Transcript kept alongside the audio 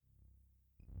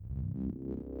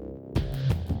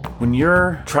When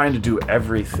you're trying to do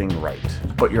everything right,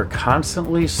 but you're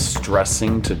constantly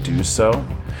stressing to do so,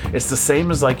 it's the same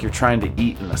as like you're trying to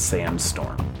eat in a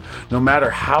sandstorm. No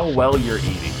matter how well you're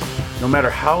eating, no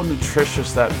matter how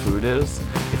nutritious that food is,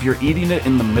 if you're eating it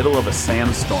in the middle of a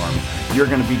sandstorm, you're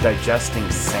going to be digesting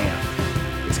sand.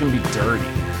 It's going to be dirty.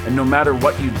 And no matter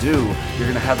what you do, you're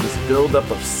going to have this buildup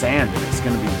of sand, and it's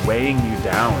going to be weighing you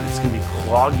down. It's going to be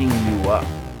clogging you up.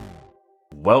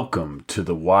 Welcome to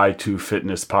the Y2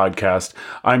 Fitness Podcast.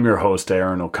 I'm your host,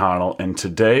 Aaron O'Connell, and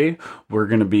today we're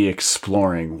going to be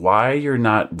exploring why you're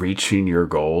not reaching your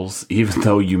goals, even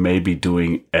though you may be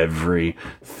doing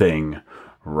everything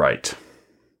right.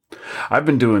 I've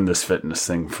been doing this fitness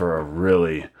thing for a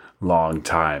really long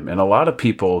time, and a lot of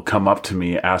people come up to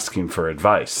me asking for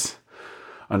advice.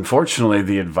 Unfortunately,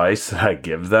 the advice that I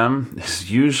give them is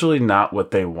usually not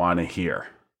what they want to hear.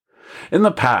 In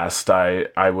the past, I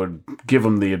would give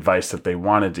them the advice that they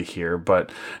wanted to hear,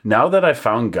 but now that I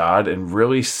found God and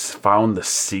really found the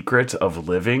secret of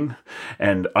living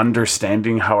and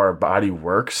understanding how our body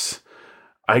works,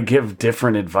 I give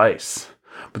different advice.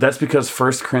 But that's because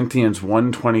 1 Corinthians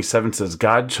 1:27 says,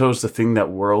 God chose the thing that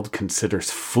world considers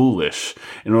foolish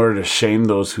in order to shame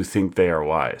those who think they are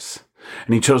wise.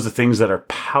 And he chose the things that are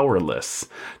powerless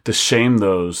to shame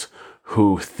those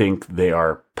who think they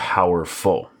are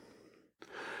powerful.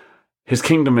 His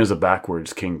kingdom is a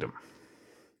backwards kingdom.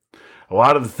 A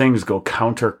lot of the things go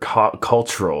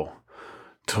counter-cultural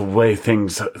to the way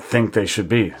things think they should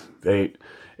be.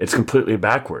 It's completely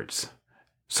backwards.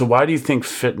 So why do you think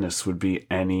fitness would be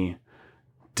any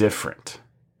different?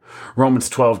 Romans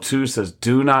 12:2 says,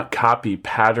 do not copy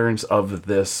patterns of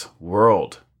this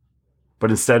world, but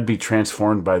instead be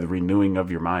transformed by the renewing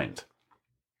of your mind.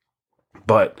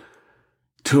 But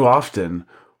too often,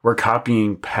 we're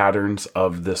copying patterns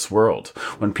of this world.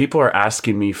 When people are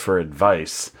asking me for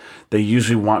advice, they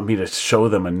usually want me to show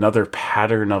them another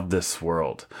pattern of this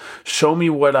world. Show me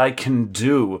what I can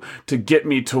do to get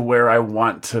me to where I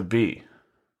want to be.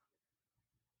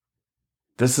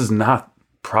 This is not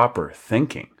proper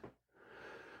thinking.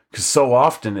 Because so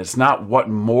often it's not what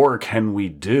more can we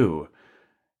do,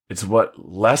 it's what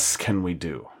less can we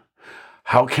do.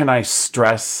 How can I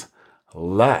stress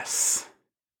less?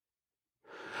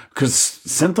 Because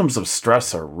symptoms of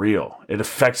stress are real. It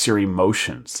affects your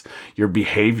emotions, your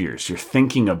behaviors, your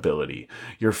thinking ability,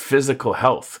 your physical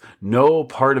health. No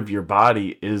part of your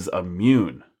body is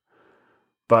immune.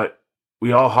 But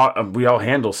we all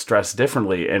handle stress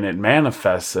differently, and it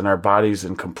manifests in our bodies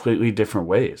in completely different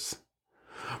ways.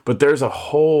 But there's a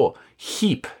whole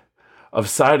heap of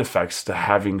side effects to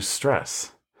having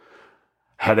stress.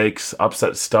 Headaches,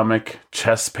 upset stomach,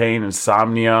 chest pain,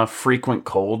 insomnia, frequent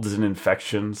colds and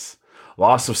infections,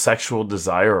 loss of sexual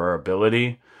desire or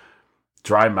ability,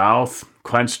 dry mouth,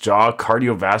 clenched jaw,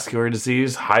 cardiovascular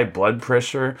disease, high blood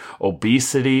pressure,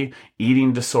 obesity,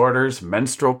 eating disorders,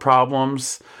 menstrual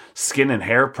problems, skin and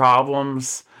hair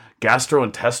problems,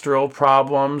 gastrointestinal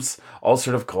problems,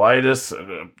 ulcerative colitis.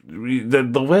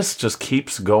 The list just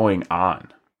keeps going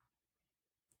on.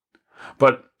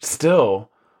 But still,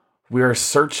 we are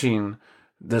searching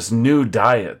this new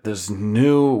diet, this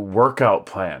new workout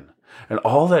plan. And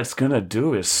all that's going to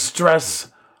do is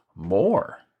stress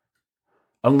more.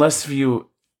 Unless you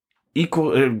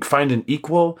find an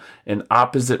equal and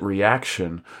opposite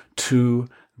reaction to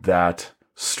that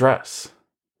stress.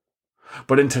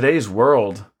 But in today's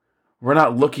world, we're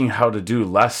not looking how to do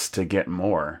less to get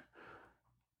more.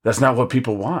 That's not what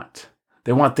people want.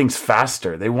 They want things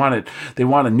faster. They want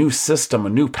a new system, a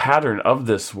new pattern of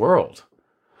this world.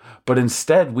 But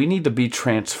instead, we need to be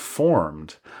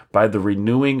transformed by the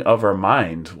renewing of our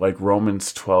mind, like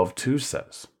Romans 12:2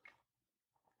 says.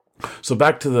 So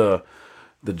back to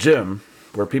the gym,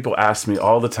 where people ask me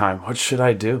all the time, what should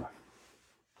I do?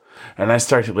 And I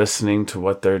start listening to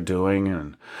what they're doing,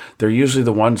 and they're usually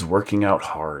the ones working out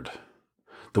hard.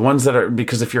 The ones that are,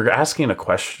 because if you're asking a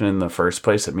question in the first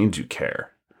place, it means you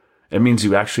care. It means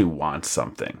you actually want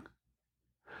something.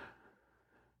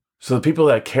 So the people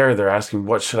that care, they're asking,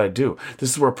 what should I do? This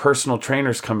is where personal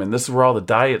trainers come in. This is where all the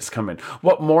diets come in.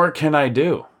 What more can I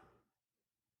do?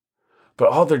 But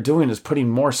all they're doing is putting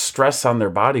more stress on their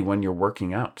body when you're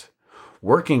working out.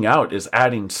 Working out is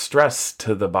adding stress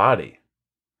to the body.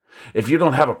 If you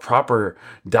don't have a proper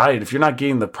diet, if you're not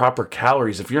getting the proper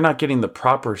calories, if you're not getting the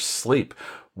proper sleep,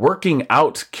 working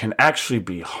out can actually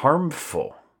be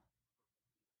harmful.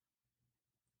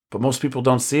 But most people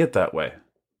don't see it that way.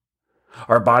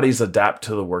 Our bodies adapt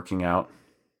to the working out.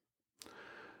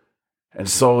 And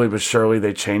slowly but surely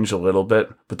they change a little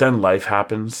bit. But then life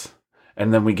happens.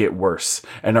 And then we get worse.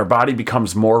 And our body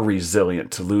becomes more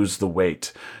resilient to lose the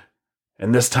weight.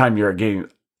 And this time you're getting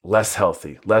less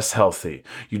healthy, less healthy.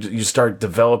 You start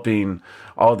developing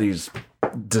all these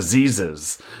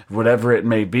diseases, whatever it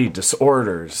may be,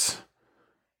 disorders,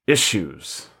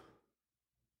 issues.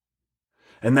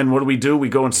 And then what do? We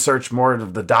go and search more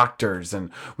of the doctors, and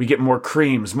we get more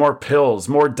creams, more pills,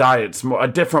 more diets, a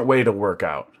different way to work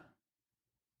out.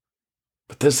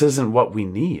 But this isn't what we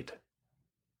need.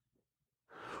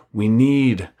 We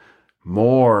need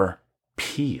more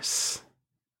peace.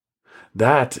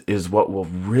 That is what will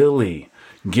really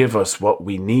give us what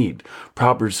we need.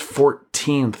 Proverbs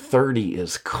 14:30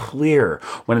 is clear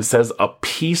when it says, a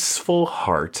peaceful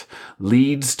heart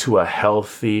leads to a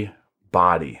healthy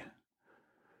body.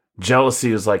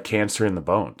 Jealousy is like cancer in the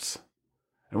bones.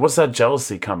 And what's that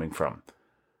jealousy coming from?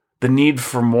 The need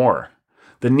for more,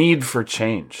 the need for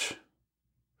change,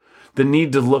 the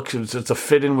need to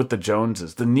fit in with the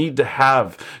Joneses, the need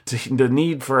the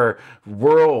need for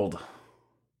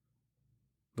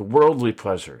the worldly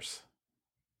pleasures.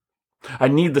 I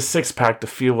need the six-pack to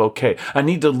feel okay. I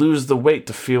need to lose the weight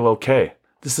to feel okay.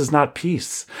 This is not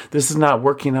peace. This is not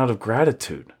working out of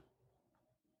gratitude.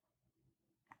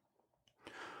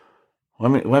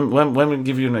 Let me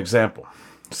give you an example.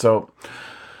 So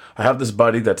I have this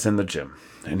buddy that's in the gym,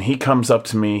 and he comes up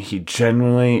to me. He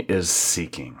genuinely is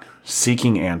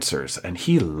seeking answers, and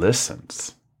he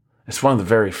listens. It's one of the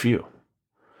very few.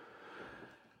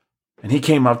 And he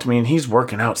came up to me, and he's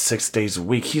working out 6 days a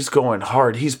week. He's going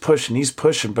hard. He's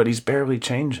pushing, but he's barely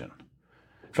changing.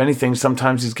 If anything,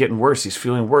 sometimes he's getting worse. He's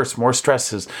feeling worse, more stress.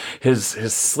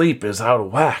 His sleep is out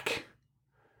of whack.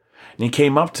 And he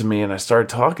came up to me, and I started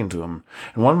talking to him.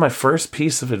 And one of my first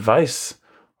piece of advice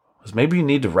was, maybe you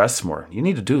need to rest more. You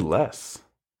need to do less.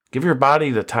 Give your body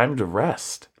the time to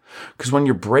rest. Because when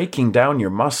you're breaking down your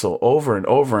muscle over and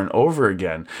over and over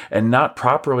again and not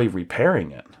properly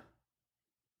repairing it,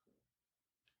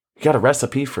 you got a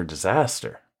recipe for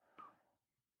disaster.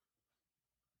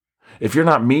 If you're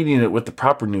not meeting it with the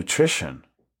proper nutrition,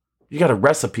 you got a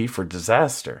recipe for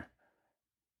disaster.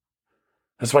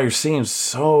 That's why you're seeing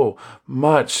so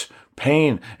much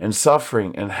pain and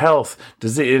suffering and health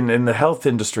disease in the health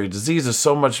industry. Disease is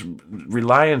so much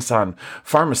reliance on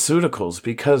pharmaceuticals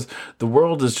because the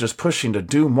world is just pushing to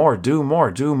do more,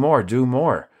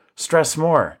 stress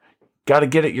more. Got to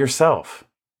get it yourself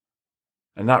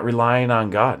and not relying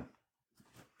on God.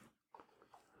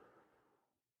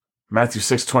 Matthew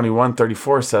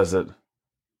 6:21-34 says it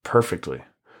perfectly.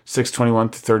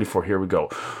 6:21-34. Here we go.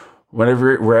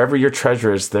 Wherever your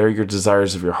treasure is, there your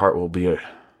desires of your heart will be.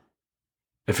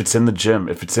 If it's in the gym,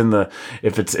 if it's in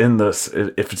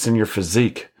your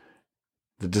physique,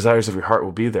 the desires of your heart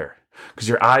will be there. Because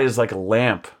your eye is like a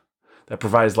lamp that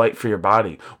provides light for your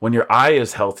body. When your eye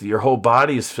is healthy, your whole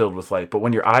body is filled with light. But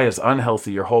when your eye is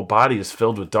unhealthy, your whole body is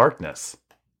filled with darkness.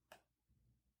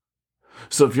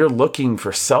 So if you're looking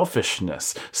for selfish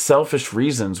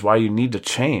reasons why you need to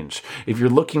change, if you're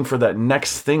looking for that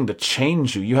next thing to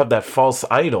change you have that false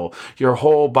idol, your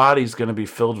whole body's going to be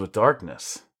filled with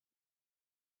darkness.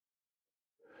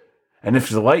 And if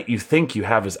the light you think you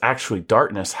have is actually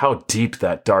darkness, how deep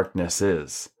that darkness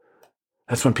is.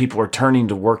 That's when people are turning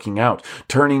to working out,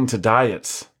 turning to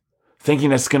diets,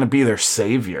 thinking it's going to be their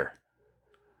savior.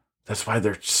 That's why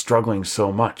they're struggling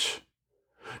so much.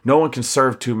 No one can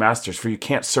serve two masters, for you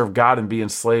can't serve God and be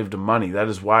enslaved to money. That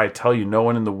is why I tell you, no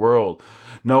one in the world,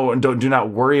 do not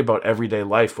worry about everyday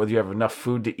life, whether you have enough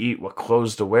food to eat, what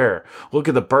clothes to wear. Look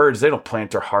at the birds. They don't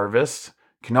plant or harvest.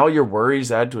 Can all your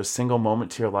worries add to a single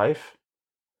moment to your life?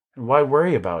 And why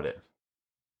worry about it?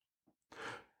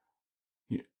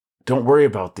 Don't worry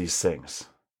about these things.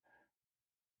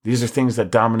 These are things that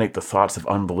dominate the thoughts of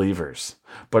unbelievers.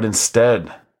 But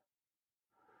instead,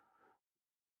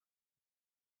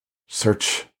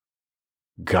 search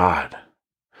God.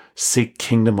 Seek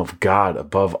kingdom of God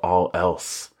above all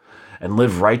else. And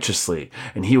live righteously.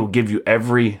 And He will give you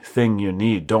everything you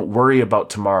need. Don't worry about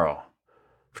tomorrow.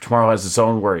 For tomorrow has its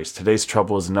own worries. Today's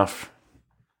trouble is enough.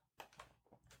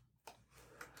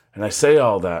 And I say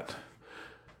all that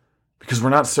because we're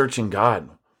not searching God.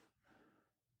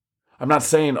 I'm not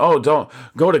saying, don't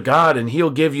go to God and He'll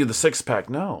give you the six-pack.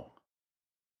 No.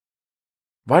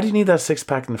 Why do you need that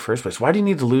six-pack in the first place? Why do you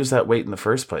need to lose that weight in the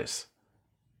first place?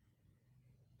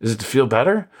 Is it to feel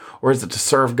better? Or is it to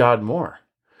serve God more?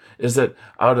 Is it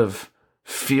out of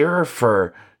fear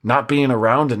for not being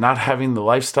around and not having the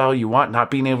lifestyle you want,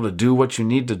 not being able to do what you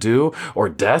need to do, or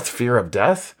death, fear of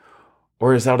death?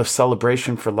 Or is it out of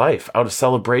celebration for life, out of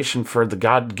celebration for the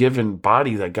God-given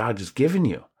body that God has given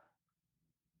you?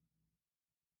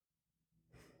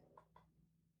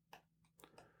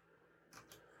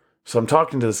 So I'm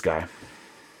talking to this guy.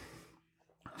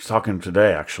 was talking to him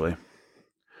today, actually.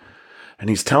 And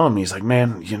he's telling me, he's like,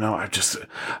 man,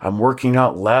 I'm working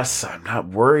out less. I'm not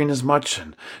worrying as much.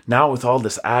 And now with all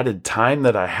this added time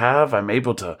that I have, I'm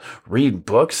able to read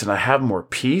books and I have more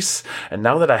peace. And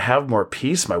now that I have more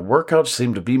peace, my workouts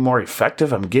seem to be more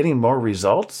effective. I'm getting more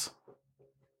results.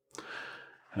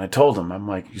 And I told him, I'm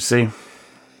like, you see,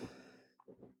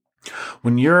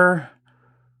 when you're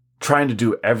trying to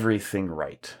do everything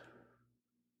right,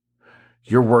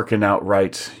 you're working out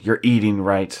right, you're eating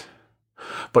right,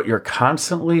 but you're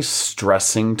constantly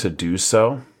stressing to do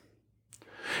so,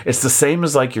 it's the same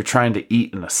as like you're trying to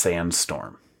eat in a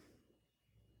sandstorm.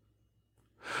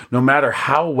 No matter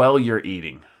how well you're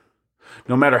eating,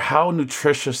 no matter how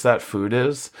nutritious that food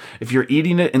is, if you're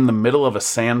eating it in the middle of a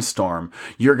sandstorm,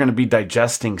 you're going to be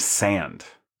digesting sand.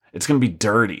 It's going to be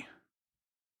dirty.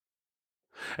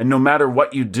 And no matter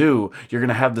what you do, you're going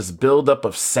to have this buildup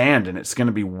of sand and it's going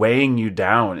to be weighing you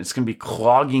down. It's going to be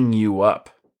clogging you up.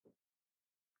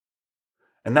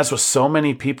 And that's what so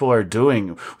many people are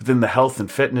doing within the health and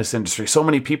fitness industry. So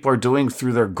many people are doing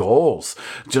through their goals,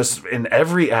 just in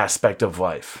every aspect of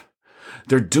life.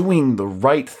 They're doing the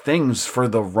right things for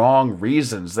the wrong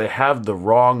reasons. They have the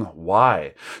wrong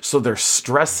why. So they're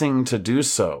stressing to do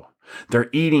so. They're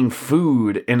eating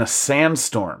food in a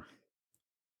sandstorm.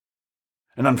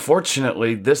 And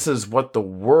unfortunately, this is what the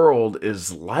world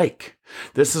is like.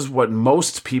 This is what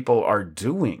most people are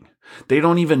doing. They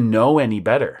don't even know any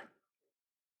better.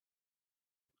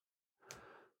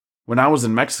 When I was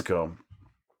in Mexico,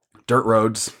 dirt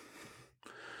roads,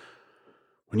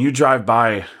 when you drive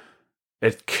by,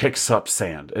 it kicks up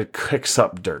sand. It kicks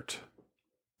up dirt.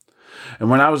 And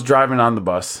when I was driving on the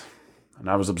bus and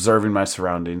I was observing my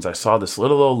surroundings, I saw this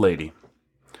little old lady.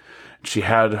 She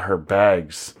had her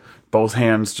bags, both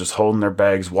hands just holding their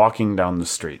bags, walking down the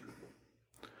street.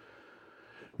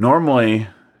 Normally,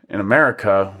 in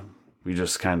America, we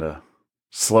just kind of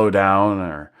slow down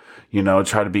or,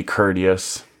 try to be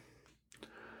courteous.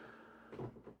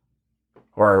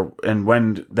 And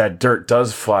when that dirt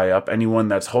does fly up, anyone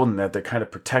that's holding that, they kind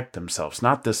of protect themselves.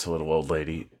 Not this little old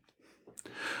lady.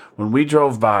 When we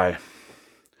drove by,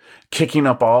 kicking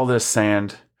up all this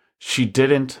sand, she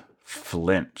didn't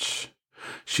flinch.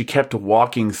 She kept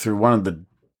walking through one of the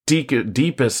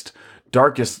deepest,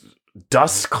 darkest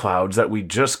dust clouds that we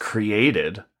just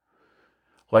created,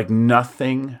 like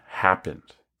nothing happened.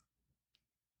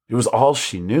 It was all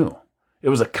she knew. It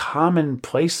was a common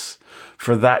place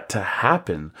for that to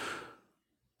happen.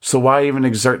 So why even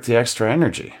exert the extra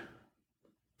energy?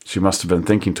 She must have been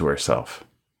thinking to herself.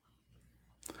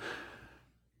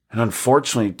 And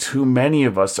unfortunately, too many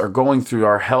of us are going through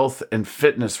our health and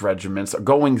fitness regimens, are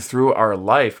going through our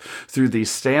life through these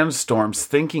sandstorms,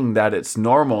 thinking that it's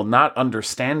normal, not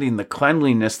understanding the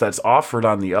cleanliness that's offered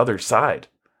on the other side.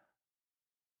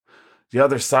 The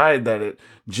other side that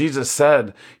Jesus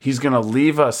said he's going to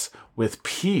leave us with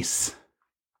peace.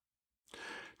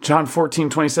 John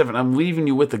 14:27, I'm leaving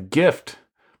you with a gift,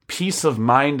 peace of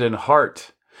mind and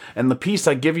heart. And the peace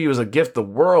I give you is a gift the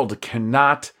world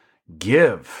cannot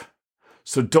give.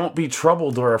 So don't be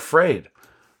troubled or afraid.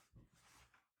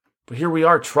 But here we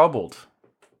are troubled.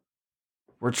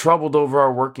 We're troubled over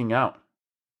our working out.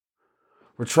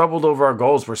 We're troubled over our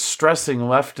goals. We're stressing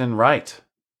left and right.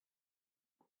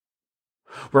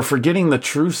 We're forgetting the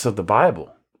truths of the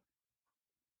Bible.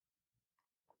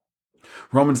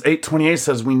 Romans 8:28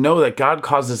 says, we know that God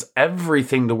causes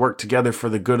everything to work together for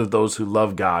the good of those who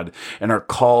love God and are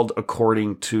called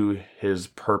according to his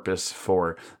purpose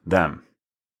for them.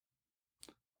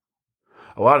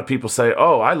 A lot of people say,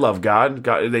 oh, I love God.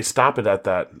 They stop it at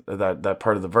that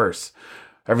part of the verse.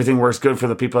 Everything works good for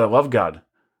the people that love God.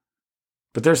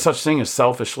 But there's such thing as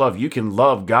selfish love. You can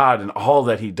love God and all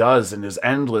that he does and his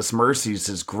endless mercies,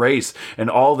 his grace, and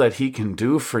all that he can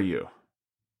do for you.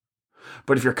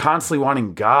 But if you're constantly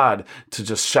wanting God to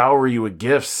just shower you with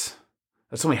gifts,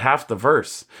 that's only half the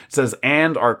verse. It says,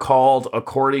 and are called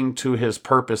according to his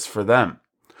purpose for them.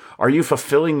 Are you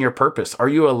fulfilling your purpose? Are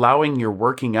you allowing your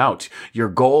working out, your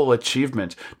goal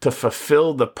achievement to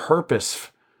fulfill the purpose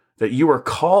that you are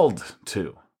called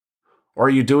to? Or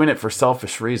are you doing it for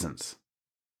selfish reasons?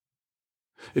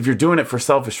 If you're doing it for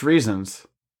selfish reasons,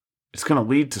 it's going to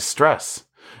lead to stress.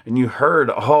 And you heard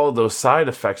all those side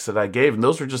effects that I gave, and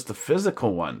those were just the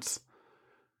physical ones.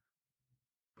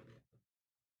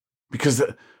 Because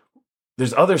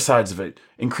there's other sides of it.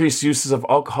 Increased uses of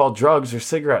alcohol, drugs, or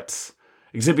cigarettes.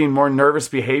 Exhibiting more nervous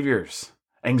behaviors.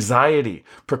 Anxiety.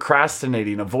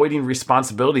 Procrastinating. Avoiding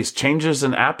responsibilities. Changes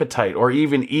in appetite. Or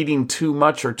even eating too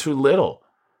much or too little.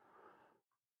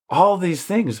 All these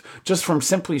things just from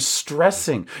simply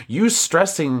stressing. You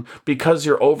stressing because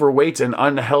you're overweight and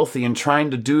unhealthy and trying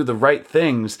to do the right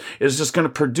things is just going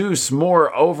to produce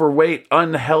more overweight,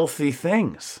 unhealthy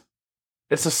things.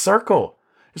 It's a circle.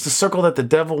 It's a circle that the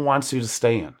devil wants you to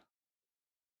stay in.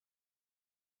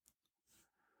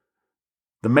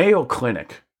 The Mayo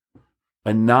Clinic,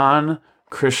 a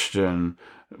non-Christian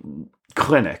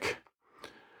clinic,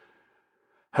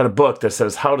 had a book that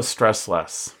says How to Stress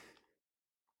Less.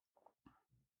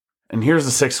 And here's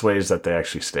the 6 ways that they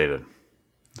actually stated.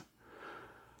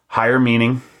 Higher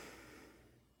meaning,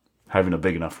 having a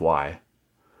big enough why.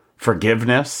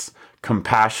 Forgiveness,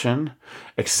 compassion,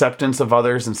 acceptance of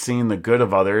others and seeing the good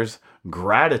of others,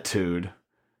 gratitude,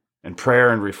 and prayer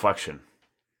and reflection.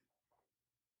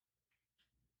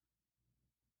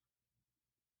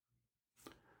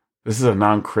 This is a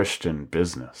non-Christian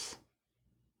business.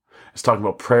 It's talking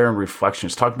about prayer and reflection.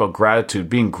 It's talking about gratitude,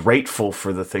 being grateful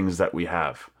for the things that we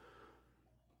have.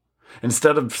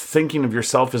 Instead of thinking of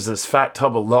yourself as this fat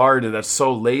tub of lard that's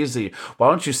so lazy, why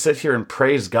don't you sit here and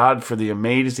praise God for the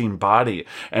amazing body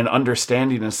and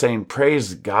understanding and saying,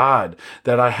 praise God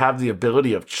that I have the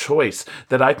ability of choice,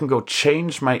 that I can go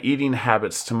change my eating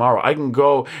habits tomorrow. I can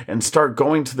go and start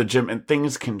going to the gym and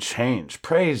things can change.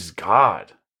 Praise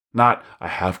God. Not, I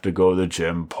have to go to the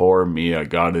gym, poor me, I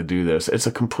got to do this. It's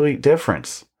a complete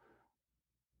difference.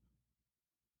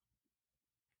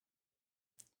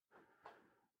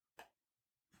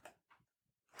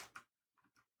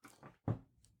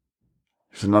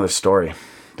 There's another story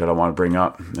that I want to bring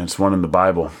up, and it's one in the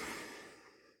Bible.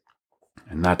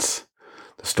 And that's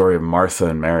the story of Martha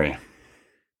and Mary.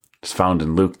 It's found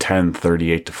in Luke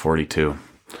 10:38-42.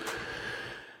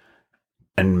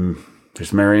 And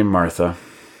there's Mary and Martha,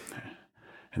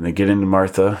 and they get into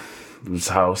Martha's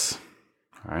house,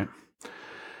 all right?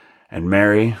 And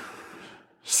Mary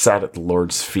sat at the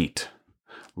Lord's feet,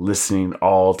 listening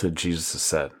all to Jesus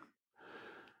said.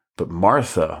 But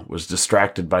Martha was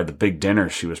distracted by the big dinner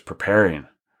she was preparing.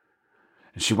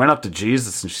 And she went up to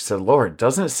Jesus and she said, Lord,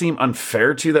 doesn't it seem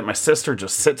unfair to you that my sister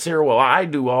just sits here while I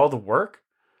do all the work?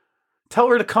 Tell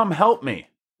her to come help me.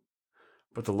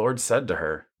 But the Lord said to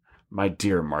her, my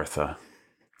dear Martha,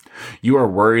 you are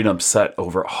worried and upset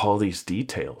over all these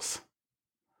details.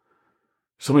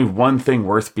 There's only one thing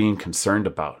worth being concerned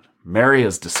about. Mary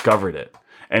has discovered it,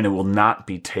 and it will not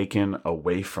be taken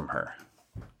away from her.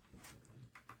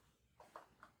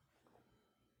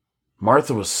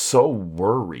 Martha was so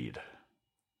worried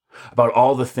about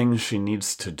all the things she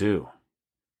needs to do,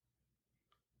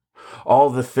 all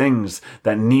the things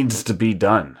that needs to be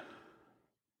done,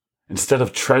 instead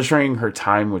of treasuring her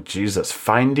time with Jesus,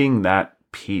 finding that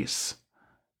peace.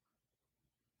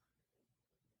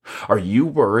 Are you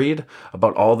worried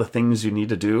about all the things you need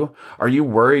to do? Are you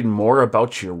worried more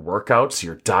about your workouts,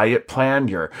 your diet plan,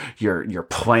 your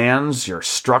plans, your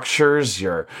structures,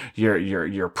 your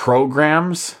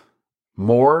programs,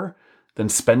 more than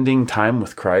spending time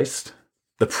with Christ,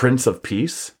 the Prince of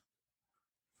Peace,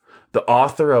 the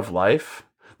author of life,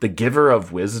 the giver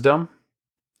of wisdom,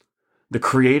 the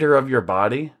creator of your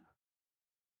body?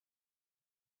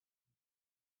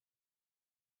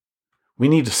 We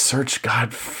need to search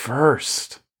God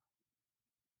first.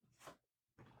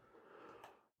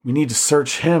 We need to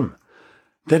search Him.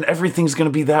 Then everything's going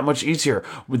to be that much easier.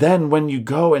 Then when you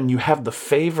go and you have the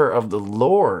favor of the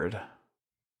Lord,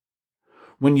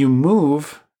 when you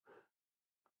move,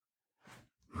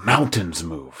 mountains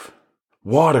move,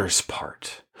 waters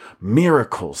part,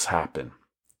 miracles happen.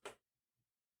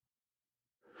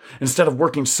 Instead of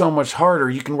working so much harder,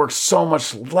 you can work so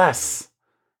much less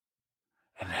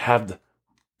and have the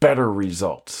better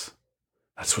results.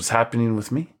 That's what's happening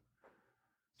with me.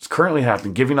 It's currently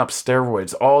happening, giving up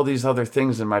steroids, all these other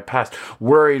things in my past,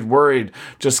 worried,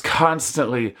 just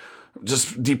constantly,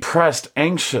 just depressed,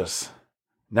 anxious.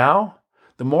 Now,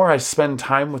 the more I spend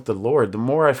time with the Lord, the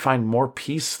more I find more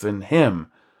peace in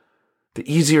Him,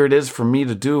 the easier it is for me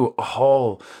to do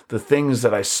all the things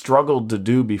that I struggled to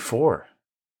do before.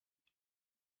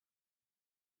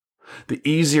 The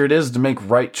easier it is to make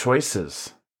right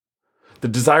choices. The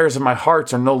desires of my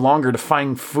hearts are no longer to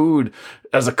find food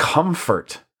as a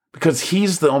comfort, because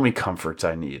He's the only comfort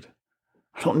I need.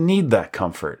 I don't need that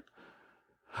comfort.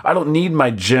 I don't need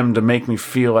my gym to make me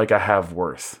feel like I have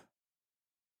worth.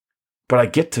 But I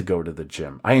get to go to the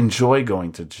gym. I enjoy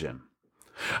going to the gym.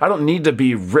 I don't need to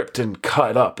be ripped and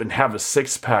cut up and have a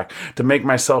six-pack to make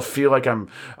myself feel like I'm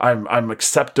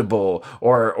acceptable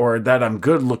or that I'm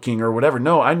good looking or whatever.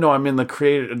 No, I know I'm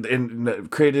created in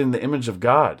the image of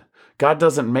God. God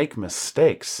doesn't make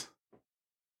mistakes.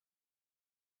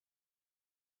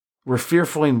 We're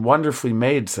fearfully and wonderfully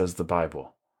made, says the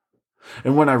Bible.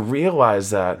 And when I realize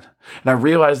that, and I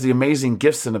realize the amazing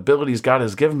gifts and abilities God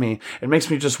has given me, it makes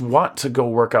me just want to go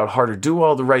work out harder, do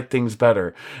all the right things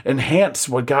better, enhance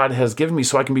what God has given me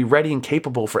so I can be ready and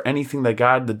capable for anything that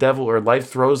God, the devil, or life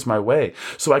throws my way,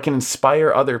 so I can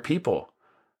inspire other people.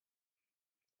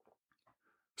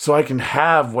 So I can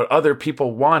have what other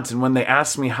people want. And when they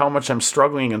ask me how much I'm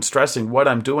struggling and stressing, what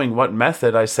I'm doing, what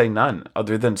method, I say none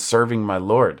other than serving my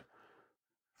Lord.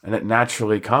 And it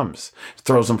naturally comes. It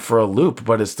throws them for a loop,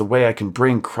 but it's the way I can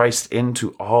bring Christ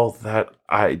into all that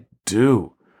I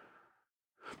do.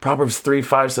 Proverbs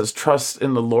 3:5 says, trust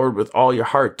in the Lord with all your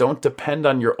heart. Don't depend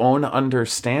on your own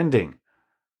understanding.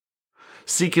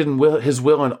 Seek his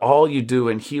will in all you do,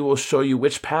 and he will show you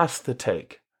which path to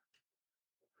take.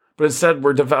 But instead,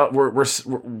 we're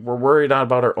worried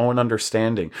about our own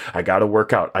understanding. I got to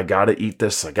work out. I got to eat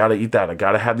this. I got to eat that. I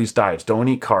got to have these diets. Don't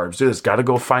eat carbs. Do this. Got to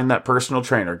go find that personal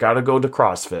trainer. Got to go to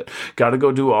CrossFit. Got to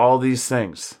go do all these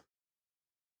things.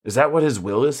 Is that what his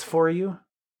will is for you?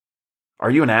 Are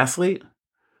you an athlete?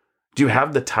 Do you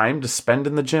have the time to spend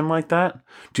in the gym like that?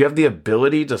 Do you have the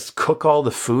ability to cook all the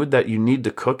food that you need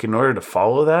to cook in order to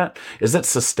follow that? Is it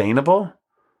sustainable?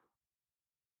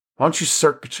 Why don't you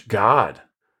search God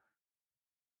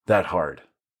that hard?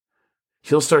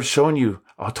 He'll start showing you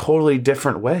a totally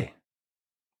different way.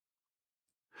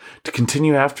 To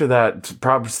continue after that,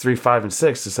 Proverbs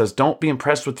 3:5-6, it says, don't be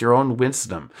impressed with your own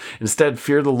wisdom. Instead,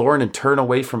 fear the Lord and turn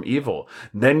away from evil.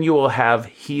 Then you will have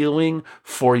healing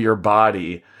for your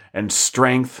body and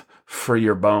strength for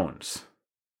your bones.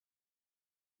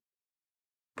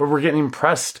 But we're getting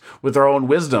impressed with our own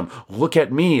wisdom. Look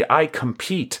at me, I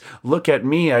compete. Look at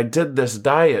me, I did this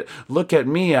diet. Look at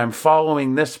me, I'm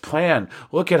following this plan.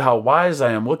 Look at how wise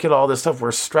I am. Look at all this stuff.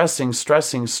 We're stressing,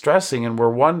 and we're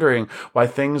wondering why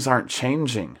things aren't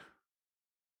changing.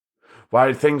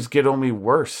 Why things get only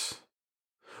worse.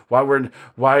 Why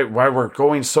we're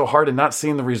going so hard and not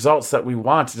seeing the results that we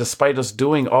want despite us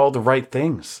doing all the right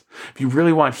things. If you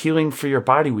really want healing for your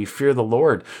body, we fear the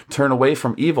Lord. Turn away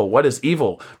from evil. What is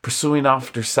evil? Pursuing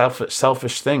after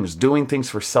selfish things, doing things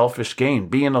for selfish gain,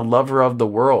 being a lover of the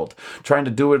world, trying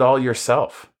to do it all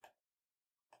yourself.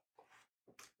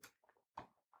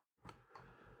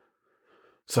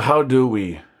 So how do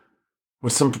we?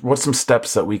 What's some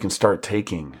steps that we can start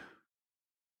taking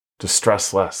to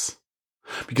stress less?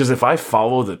 Because if I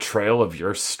follow the trail of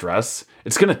your stress,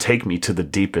 it's going to take me to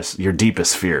your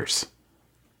deepest fears.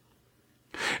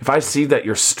 If I see that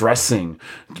you're stressing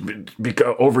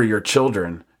over your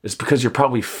children, it's because you're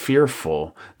probably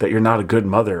fearful that you're not a good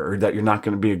mother or that you're not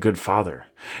going to be a good father.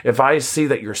 If I see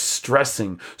that you're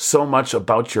stressing so much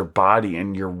about your body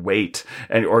and your weight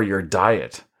or your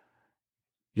diet,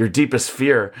 your deepest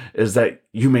fear is that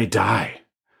you may die.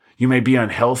 You may be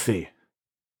unhealthy.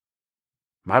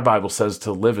 My Bible says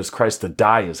to live is Christ, to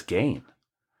die is gain.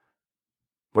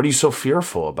 What are you so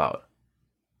fearful about?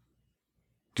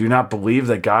 Do you not believe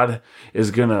that God is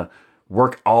going to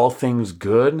work all things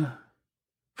good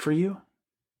for you?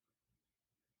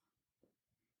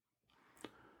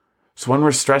 So when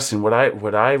we're stressing, what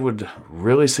I would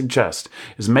really suggest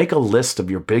is make a list of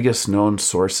your biggest known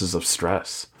sources of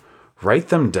stress. Write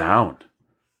them down.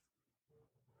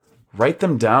 Write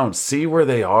them down. See where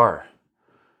they are.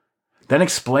 Then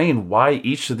explain why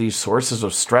each of these sources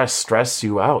of stress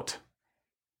you out.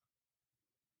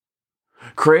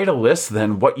 Create a list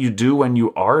then what you do when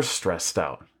you are stressed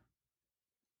out.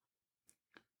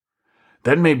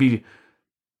 Then maybe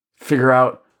figure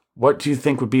out what do you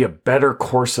think would be a better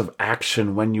course of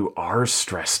action when you are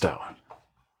stressed out.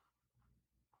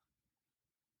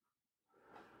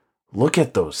 Look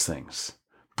at those things.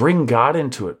 Bring God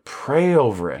into it. Pray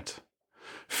over it.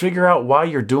 Figure out why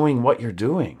you're doing what you're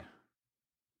doing.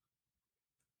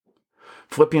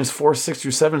 Philippians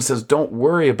 4:6-7 says, don't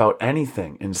worry about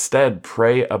anything. Instead,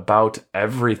 pray about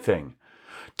everything.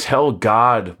 Tell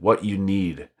God what you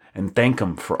need and thank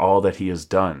Him for all that He has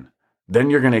done. Then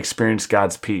you're going to experience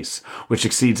God's peace, which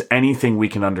exceeds anything we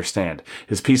can understand.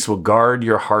 His peace will guard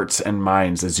your hearts and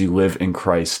minds as you live in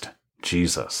Christ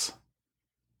Jesus.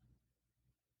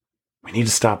 We need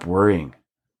to stop worrying.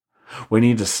 We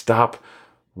need to stop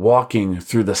walking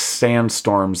through the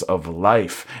sandstorms of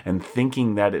life and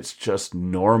thinking that it's just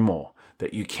normal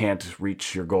that you can't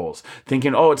reach your goals.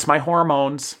 Thinking, oh, it's my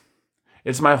hormones.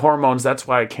 It's my hormones. That's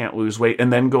why I can't lose weight.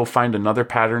 And then go find another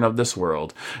pattern of this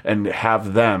world and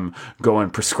have them go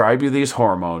and prescribe you these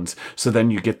hormones. So then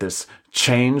you get this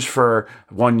change for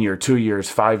 1 year, 2 years,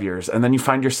 5 years. And then you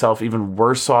find yourself even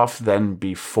worse off than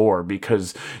before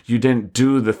because you didn't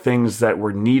do the things that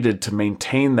were needed to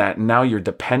maintain that. Now you're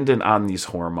dependent on these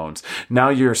hormones. Now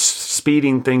you're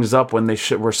speeding things up when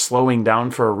we're slowing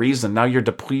down for a reason. Now you're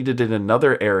depleted in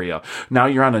another area. Now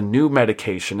you're on a new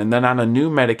medication and then on a new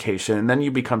medication. And then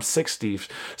you become 60,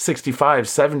 65,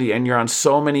 70, and you're on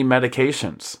so many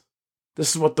medications.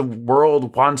 This is what the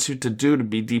world wants you to do, to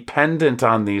be dependent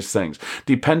on these things,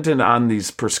 dependent on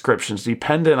these prescriptions,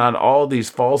 dependent on all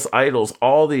these false idols,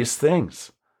 all these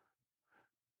things.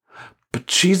 But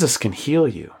Jesus can heal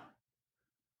you.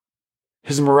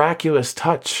 His miraculous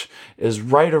touch is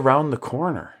right around the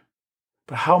corner.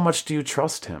 But how much do you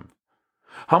trust him?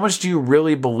 How much do you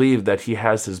really believe that he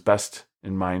has his best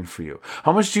in mind for you?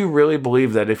 How much do you really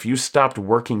believe that if you stopped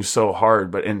working so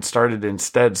hard and started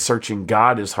instead searching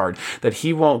God as hard, that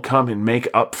he won't come and make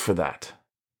up for that?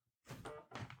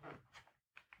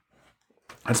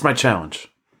 That's my challenge.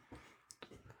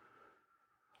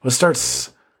 Let's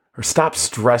stop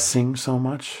stressing so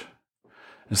much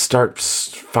and start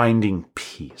finding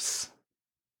peace.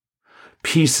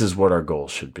 Peace is what our goal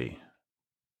should be.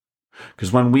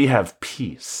 Because when we have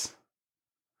peace,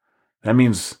 that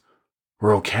means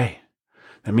we're okay.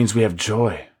 That means we have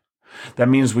joy. That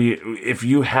means if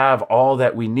you have all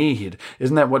that we need,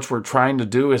 isn't that what we're trying to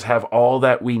do, is have all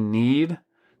that we need?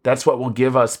 That's what will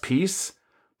give us peace.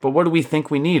 But what do we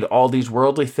think we need? All these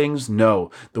worldly things?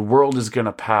 No, the world is going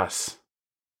to pass.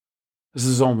 This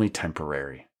is only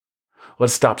temporary.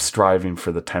 Let's stop striving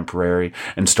for the temporary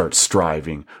and start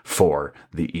striving for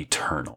the eternal.